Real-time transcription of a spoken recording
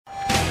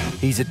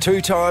He's a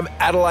two-time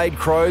Adelaide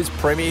Crows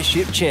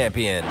Premiership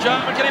champion.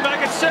 Jarman, can he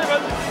make it 7? Oh,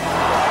 he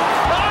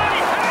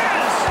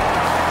has!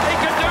 He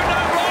can do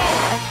no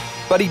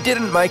wrong! But he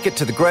didn't make it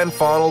to the grand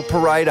final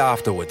parade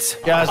afterwards.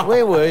 Guys,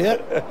 where were you?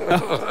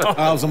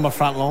 I was on my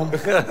front lawn.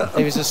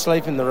 He was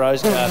asleep in the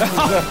rose garden.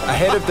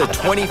 Ahead of the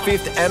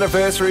 25th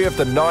anniversary of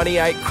the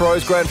 98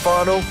 Crows grand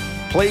final,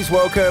 please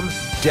welcome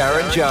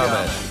Darren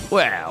Jarman.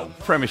 Well,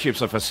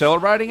 premierships are for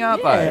celebrating,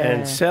 aren't they?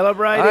 And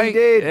celebrating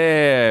did.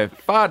 Yeah.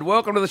 Bud,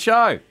 welcome to the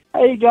show.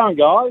 How you going,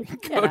 guys?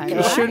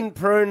 You shouldn't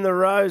prune the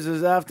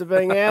roses after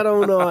being out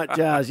all night,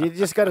 Jars. You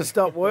just got to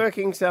stop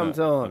working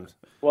sometimes.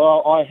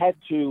 Well, I had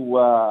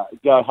to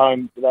go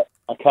home for that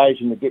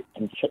occasion to get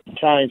some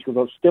change because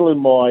I was still in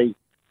my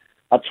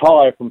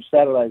attire from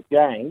Saturday's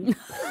game,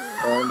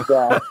 and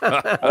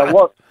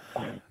I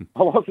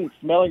wasn't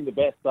smelling the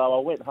best, so I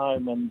went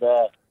home and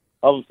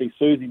obviously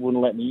Susie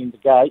wouldn't let me in the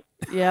gate.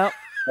 Yep.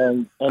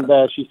 And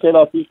she said,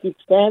 "Oh, if you could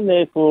stand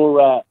there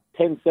for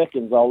 10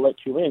 seconds, I'll let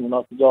you in." And I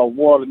said, "Oh,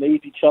 what an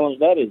easy challenge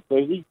that is,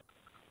 Susie."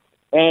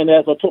 And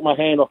as I took my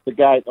hand off the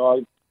gate,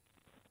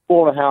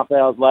 4.5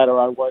 hours later,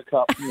 I woke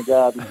up in the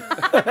garden.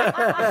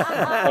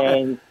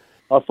 And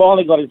I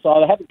finally got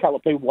inside. I had a couple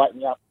of people wake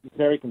me up,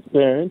 very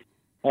concerned.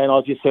 And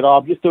I just said, "Oh,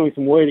 I'm just doing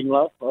some weeding,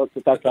 love." I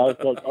said, "Okay,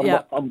 so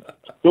I'm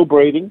still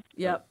breathing."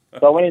 Yep.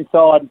 So I went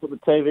inside and put the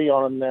TV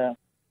on, and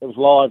it was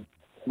live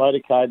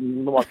motorcade,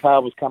 and my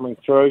car was coming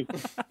through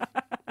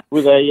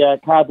with a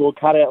cardboard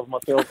cutout of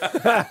myself.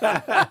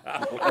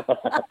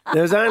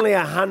 There was only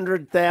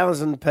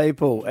 100,000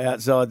 people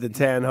outside the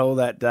town hall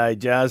that day,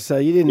 Jars, so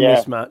you didn't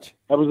miss much.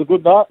 It was a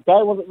good day,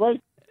 was it,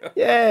 mate?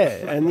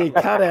 Yeah, and you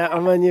cut out,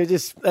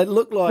 it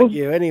looked like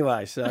you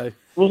anyway, so.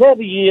 Was that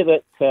the year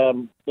that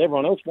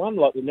everyone else won,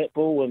 like the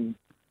netball and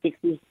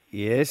Sixers?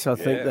 Yes, I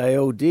think they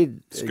all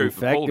did. Scooped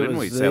the ball, didn't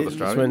we, South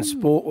Australia? When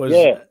sport was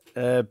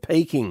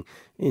peaking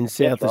in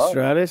South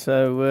Australia,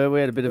 so we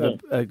had a bit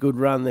of a good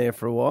run there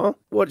for a while.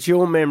 What's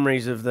your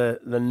memories of the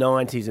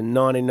 90s and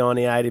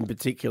 1998 in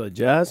particular,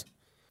 Jars?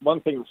 One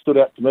thing that stood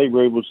out to me,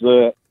 Rube, was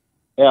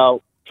our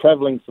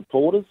travelling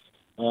supporters.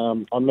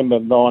 I remember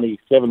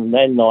 97 and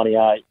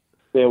 98,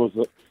 there was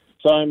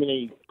so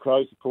many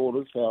Crow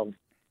supporters, our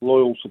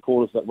loyal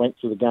supporters that went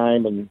to the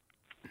game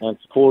and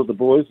supported the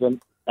boys.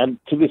 And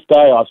to this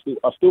day, I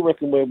still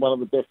reckon we're one of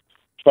the best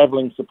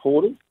travelling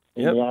supporters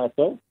in the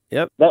AFL.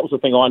 Yep. That was the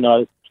thing I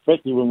noticed,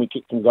 especially when we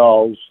kicked some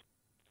goals.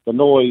 The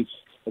noise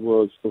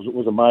was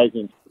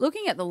amazing.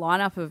 Looking at the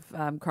lineup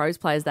of Crows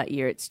players that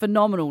year, it's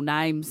phenomenal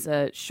names.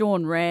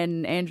 Sean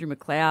Wren, Andrew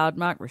McLeod,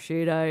 Mark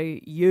Rasciuto,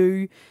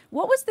 you.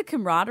 What was the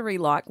camaraderie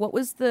like? What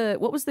was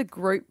the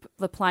group,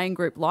 the playing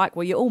group like?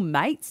 Were you all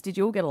mates? Did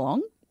you all get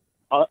along?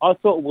 I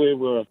thought we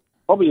were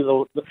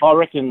probably I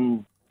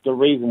reckon the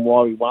reason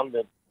why we won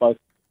both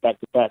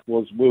back to back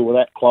was we were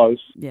that close.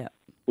 Yeah.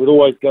 We'd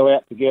always go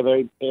out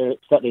together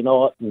Saturday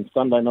night and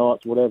Sunday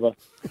nights, whatever.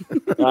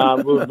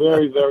 We were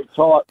very, very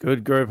tight.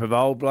 Good group of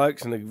old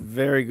blokes and a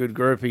very good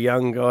group of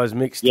young guys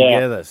mixed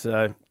together.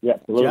 So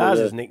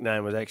Jars's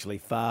nickname was actually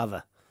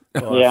Father by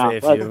a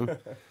fair few of them.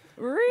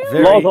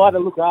 Really? I had to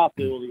look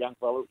after all the young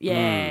fellas.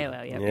 Yeah,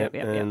 well, yep.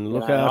 And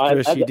look after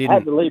us, you didn't. I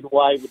had to lead the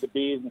way with the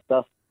beers and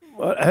stuff.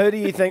 Who do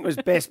you think was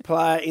best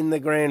player in the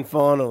grand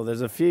final?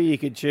 There's a few you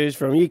could choose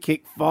from. You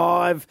kicked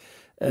 5.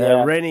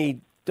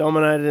 Rennie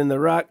dominated in the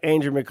ruck.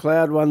 Andrew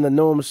McLeod won the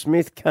Norm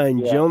Smith.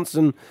 Kane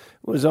Johnson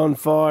was on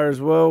fire as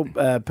well.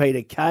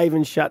 Peter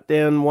Caven shut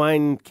down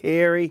Wayne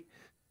Carey.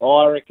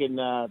 I reckon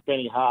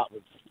Benny Hart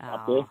was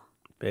up there.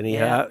 Benny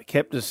Hart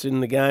kept us in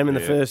the game in the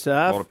first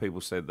half. A lot of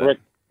people said that.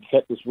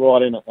 Kept us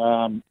right in it.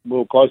 We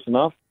were close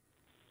enough.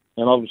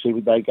 And obviously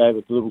they gave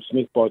it to Little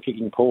Smith by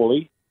kicking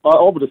poorly. I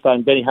would have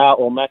said Benny Hart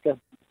or Macca.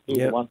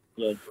 Either one.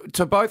 Yeah.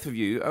 To both of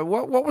you,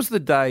 what was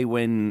the day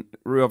when,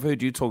 Rue, I've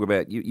heard you talk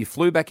about, you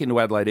flew back into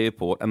Adelaide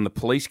Airport and the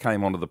police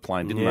came onto the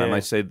plane, didn't they? And they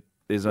said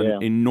there's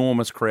an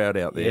enormous crowd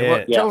out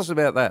there. Tell us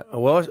about that.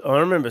 Well, I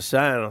remember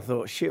saying, I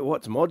thought, shit,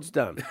 what's Mod's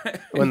done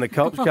when the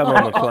cops come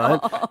on the plane?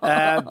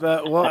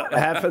 But what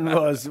happened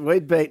was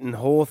we'd beaten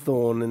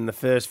Hawthorn in the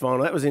first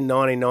final. That was in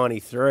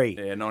 1993.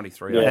 Yeah,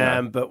 93.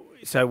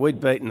 So we'd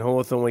beaten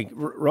Hawthorn. We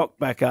rocked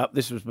back up.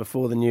 This was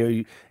before the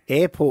new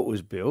airport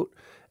was built.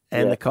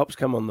 And the cops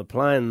come on the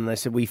plane and they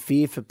said, we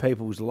fear for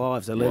people's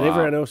lives. They let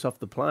everyone else off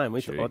the plane,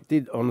 which I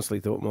did honestly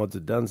thought Mods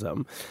had done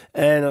something.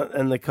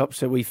 And the cops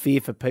said, we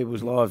fear for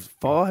people's lives.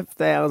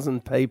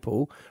 5,000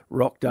 people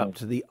rocked up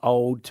to the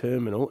old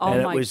terminal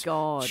and it was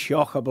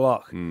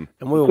chock-a-block. And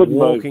we were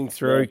walking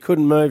through,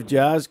 couldn't move,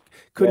 Jars,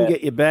 couldn't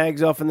get your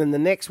bags off. And then the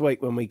next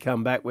week when we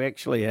come back, we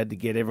actually had to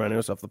get everyone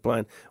else off the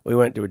plane. We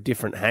went to a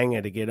different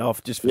hangar to get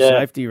off just for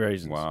safety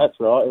reasons. Wow. That's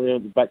right. We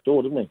had the back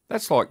door, didn't we?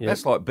 That's like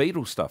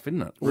Beatles stuff,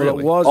 isn't it?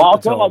 Really? Well, it was. I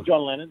felt like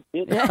John Lennon.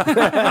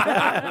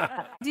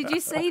 Did you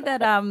see that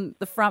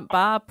the front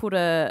bar put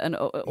an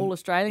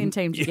all-Australian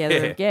team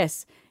together of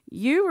guests?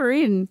 You were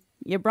in,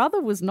 your brother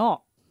was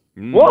not.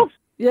 What?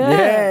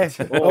 Yeah.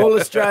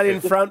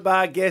 All-Australian front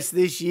bar guest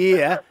this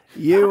year.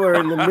 You were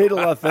in the middle,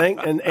 I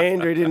think, and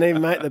Andrew didn't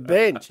even make the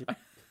bench.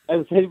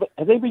 Has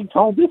he been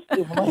told this?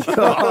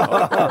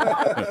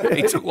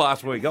 He took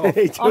last week off.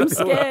 I'm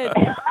scared.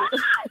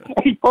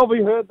 He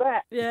probably heard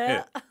that.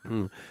 Yeah.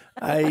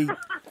 Hey,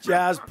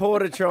 Jars,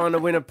 Porter trying to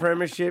win a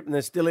premiership and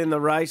they're still in the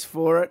race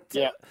for it.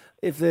 Yeah.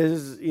 If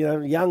there's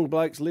young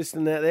blokes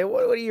listening out there,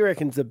 what do you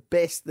reckon's the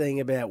best thing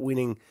about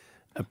winning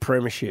a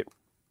premiership?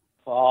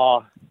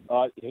 Oh,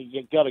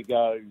 you got to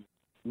go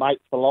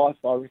mate for life,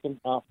 I reckon,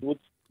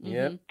 afterwards.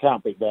 Yeah.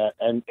 Can't beat that.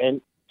 And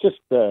just,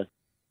 I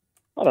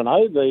don't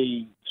know,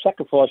 the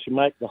sacrifice you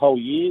make the whole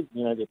year,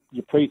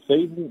 your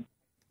pre-season,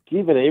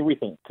 give it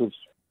everything because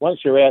once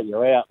you're out,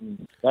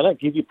 and they don't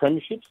give you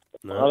premierships.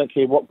 No. I don't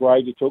care what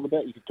grade you talk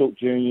about. You can talk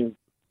juniors,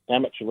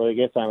 amateur league,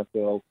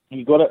 SANFL.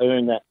 You've got to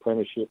earn that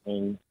premiership,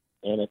 and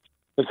it's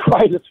the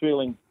greatest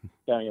feeling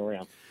going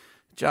around.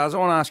 Jars, I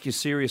want to ask you a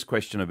serious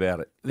question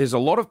about it. There's a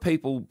lot of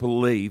people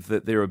believe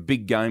that there are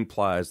big game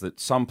players, that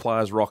some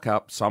players rock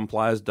up, some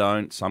players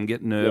don't, some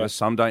get nervous,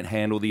 some don't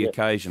handle the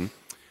occasion.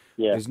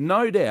 Yeah. There's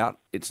no doubt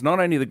it's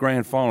not only the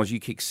grand finals, you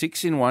kick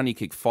 6 in one, you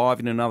kick 5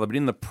 in another, but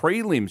in the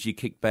prelims you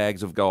kick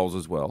bags of goals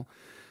as well.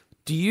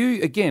 Do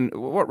you, again,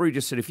 what Roo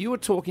just said, if you were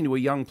talking to a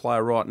young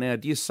player right now,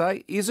 do you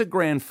say, is a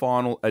grand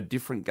final a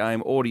different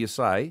game, or do you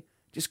say,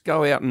 just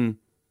go out and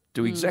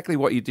do exactly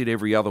what you did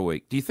every other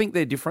week? Do you think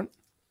they're different?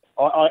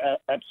 I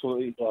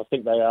absolutely, I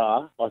think they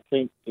are. I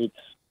think it's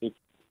the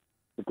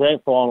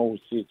grand finals.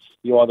 It's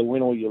you either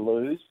win or you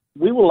lose.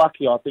 We were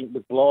lucky, I think,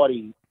 with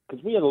Blighty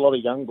because we had a lot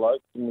of young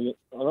blokes, and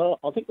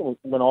I think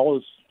when I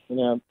was,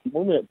 when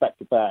we went back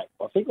to back,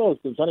 I think there was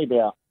only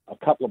about a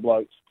couple of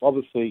blokes.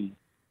 Obviously,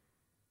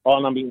 I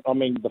mean,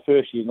 the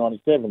first year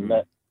 '97,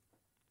 that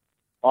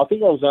I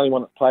think I was the only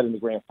one that played in the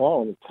grand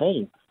final in the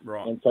team.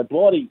 Right. And so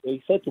Blighty,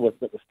 he said to us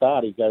at the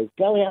start, he goes,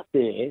 "Go out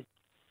there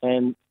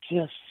and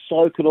just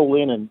soak it all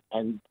in,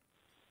 and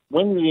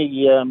when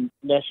the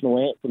national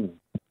anthem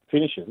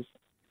finishes,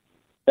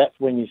 that's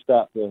when you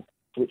start to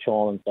switch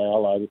on and say,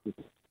 hello,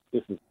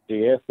 this is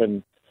GF,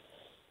 and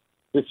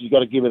this you got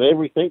to give it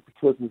everything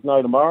because there's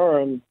no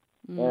tomorrow." And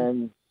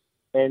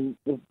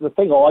the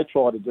thing I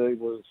tried to do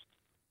was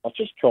I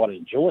just try to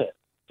enjoy it,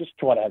 just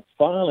try to have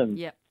fun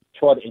and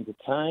try to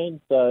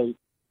entertain. So,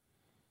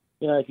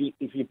 if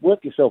you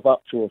work yourself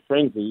up to a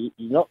frenzy,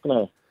 you're not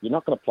gonna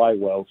play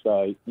well.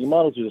 So you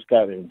might as well just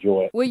go there and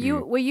enjoy it. Were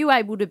you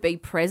able to be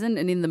present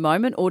and in the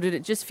moment, or did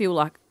it just feel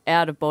like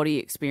out of body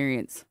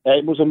experience?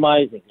 It was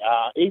amazing.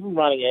 Even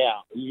running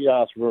out, you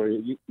asked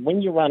Rory,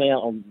 when you run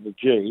out on the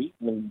G,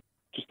 when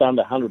just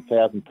under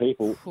 100,000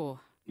 people,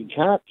 you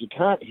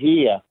can't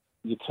hear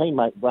your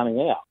teammate running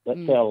out.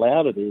 That's how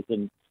loud it is,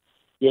 and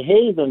your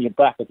hairs on your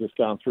back are just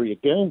going through your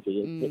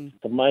Guernsey.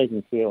 It's an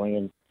amazing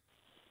feeling,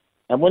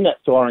 and when that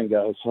siren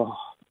goes,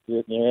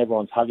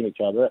 everyone's hugging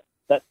each other.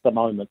 That's the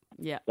moment.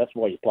 Yeah. That's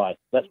why you play.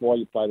 That's why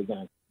you play the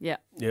game. Yeah.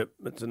 Yep.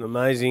 It's an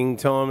amazing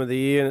time of the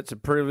year, and it's a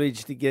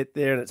privilege to get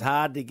there, and it's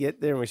hard to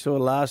get there. And we saw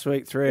last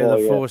week 3 of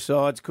the 4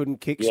 sides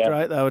couldn't kick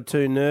straight. They were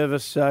too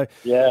nervous. So,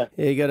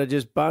 you got to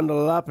just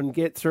bundle it up and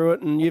get through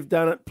it. And you've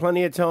done it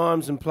plenty of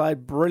times and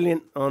played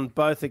brilliant on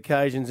both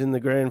occasions in the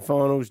grand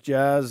finals,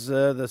 Jars,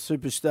 the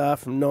superstar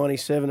from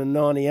 97 and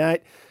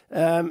 98.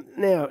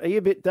 Now, are you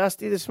a bit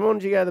dusty this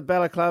morning? Did you go to the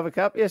Balaclava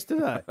Cup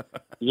yesterday?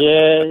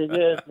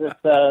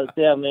 Just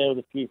down there with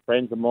a few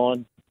friends of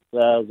mine. It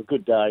was a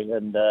good day,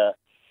 and the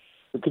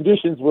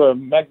conditions were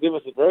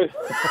magnificent, Ruth.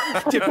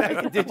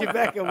 Did you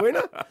back a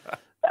winner?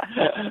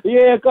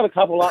 Yeah, got a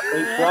couple up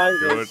each way.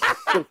 Good.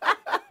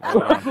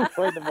 A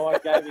friend of mine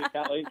gave me a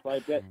couple each way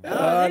bet.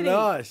 Oh,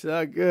 nice.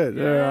 Oh, good.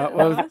 Yeah. All right.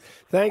 Well,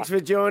 thanks for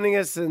joining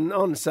us. And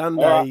on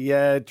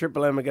Sunday,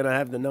 Triple M are going to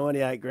have the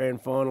 98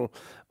 grand final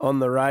on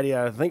the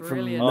radio, I think,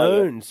 from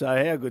noon. So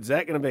how good's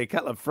that going to be? A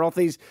couple of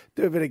frothies,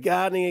 do a bit of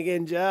gardening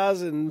again,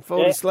 Jars, and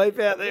fall asleep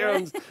out there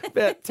on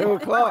about 2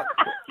 o'clock.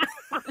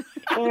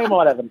 I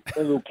might have a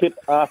little kip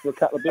after a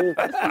couple of beers.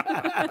 All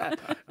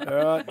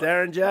right,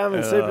 Darren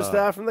Jarman,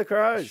 superstar from the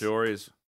Crows. Sure is.